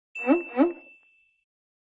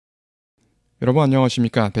여러분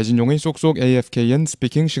안녕하십니까? 배진용의 쏙쏙afkn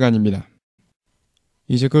스피킹 시간입니다.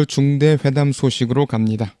 이제 그 중대 회담 소식으로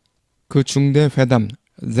갑니다. 그 중대 회담,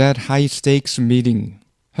 that high stakes meeting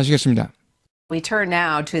하시겠습니다. We turn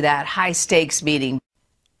now to that high stakes meeting.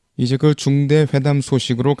 이제 그 중대 회담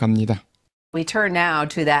소식으로 갑니다. We turn now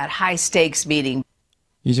to that high stakes meeting.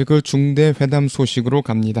 이제 그 중대 회담 소식으로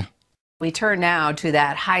갑니다. We turn now to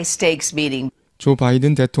that high stakes meeting. 조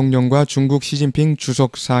바이든 대통령과 중국 시진핑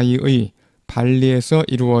주석 사이의 발리에서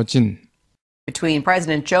이루어진 Between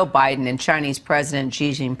President Joe Biden and Chinese President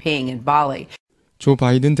Xi Jinping in Bali. 조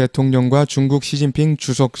바이든 대통령과 중국 시진핑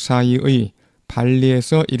주석 사이의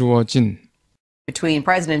발리에서 이루어진 Between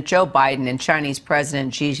President Joe Biden and Chinese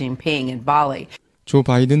President Xi Jinping in Bali. 조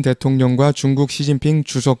바이든 대통령과 중국 시진핑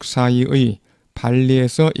주석 사이의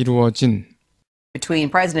발리에서 이루어진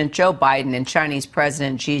Between President Joe Biden and Chinese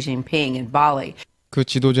President Xi Jinping in Bali. 그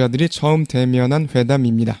지도자들이 처음 대면한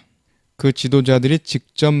회담입니다. 그 지도자들이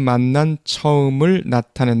직접 만난 처음을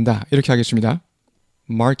나타낸다. 이렇게 하겠습니다.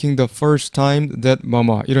 Marking the first time that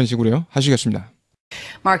뭐뭐 이런 식으로요. 하시겠습니다.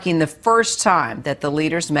 Marking the first time that the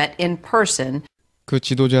leaders met in person. 그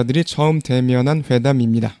지도자들이 처음 대면한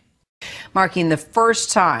회담입니다. Marking the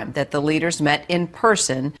first time that the leaders met in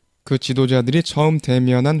person. 그 지도자들이 처음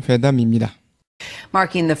대면한 회담입니다.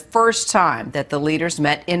 Marking the first time that the leaders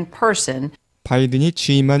met in person. 바이든이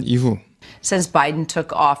취임한 이후 Since Biden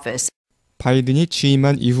took office. 바이든이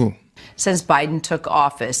취임한 이후 Since Biden took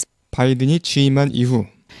office. 바이든이 취임한 이후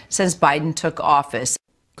Since Biden took office.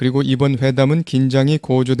 그리고 이번 회담은 긴장이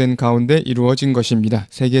고조된 가운데 이루어진 것입니다.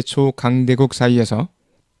 세계 초강대국 사이에서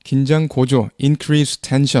긴장 고조, increased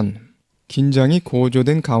tension, 긴장이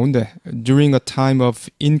고조된 가운데 during a time of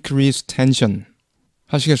increased tension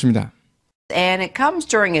하시겠습니다. And it comes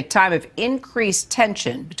during a time of increased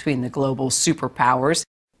tension between the global superpowers.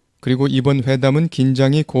 그리고 이번 회담은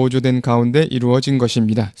긴장이 고조된 가운데 이루어진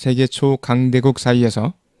것입니다. 세계 초강대국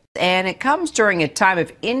사이에서 And it comes during a time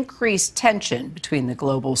of increased tension between the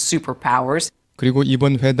global superpowers. 그리고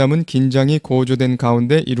이번 회담은 긴장이 고조된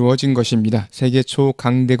가운데 이루어진 것입니다. 세계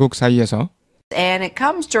초강대국 사이에서 And it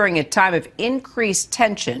comes during a time of increased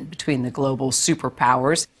tension between the global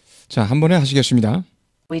superpowers. 자, 한 번에 하시겠습니다.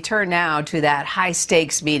 We turn now to that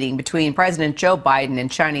high-stakes meeting between President Joe Biden and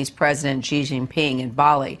Chinese President Xi Jinping in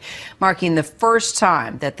Bali, marking the first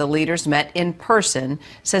time that the leaders met in person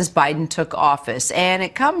since Biden took office. And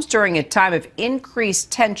it comes during a time of increased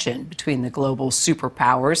tension between the global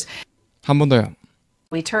superpowers. 한 번 더요.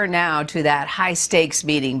 We turn now to that high-stakes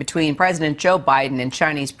meeting between President Joe Biden and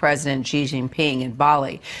Chinese President Xi Jinping in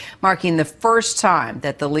Bali, marking the first time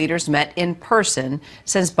that the leaders met in person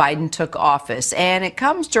since Biden took office. And it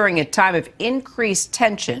comes during a time of increased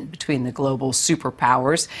tension between the global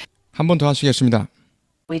superpowers. 한 번 더 하시겠습니다.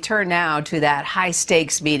 We turn now to that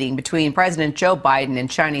high-stakes meeting between President Joe Biden and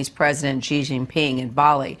Chinese President Xi Jinping in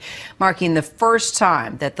Bali, marking the first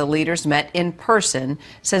time that the leaders met in person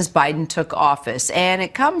since Biden took office. And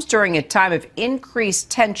it comes during a time of increased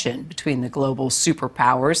tension between the global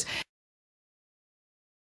superpowers.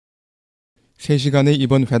 3시간의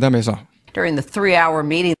이번 회담에서 During the 3-hour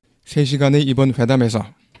meeting. 3시간의 이번 회담에서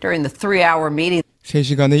During the 3-hour meeting.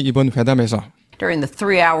 3시간의 이번 회담에서 During the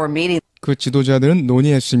 3-hour meeting. 그 지도자들은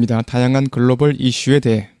논의했습니다. 다양한 글로벌 이슈에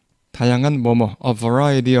대해 다양한 뭐뭐, a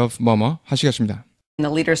variety of 뭐뭐 하시겠습니다.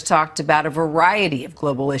 The leaders talked about a variety of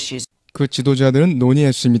global issues. 그 지도자들은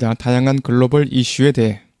논의했습니다. 다양한 글로벌 이슈에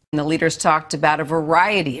대해 The leaders talked about a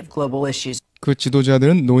variety of global issues. 그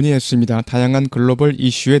지도자들은 논의했습니다. 다양한 글로벌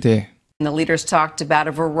이슈에 대해 The leaders talked about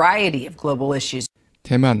a variety of global issues.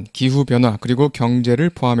 대만, 기후변화 그리고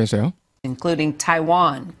경제를 포함해서요. Including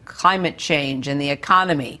Taiwan, climate change, and the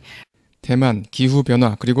economy. 대만,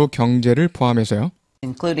 기후변화 그리고 경제를 포함해서요.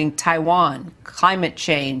 Including Taiwan, climate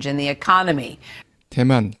change, and the economy.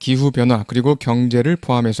 대만, 기후변화 그리고 경제를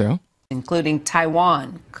포함해서요. Including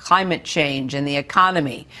Taiwan, climate change, and the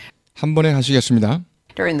economy. 한 번에 하시겠습니다.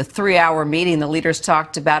 During the 3-hour meeting, the leaders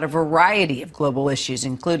talked about a variety of global issues,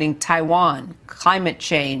 including Taiwan, climate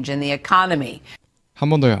change, and the economy. 한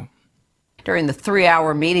번 더요. During the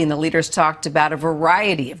 3-hour meeting, the leaders talked about a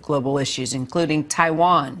variety of global issues, including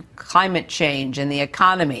Taiwan, climate change, and the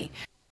economy.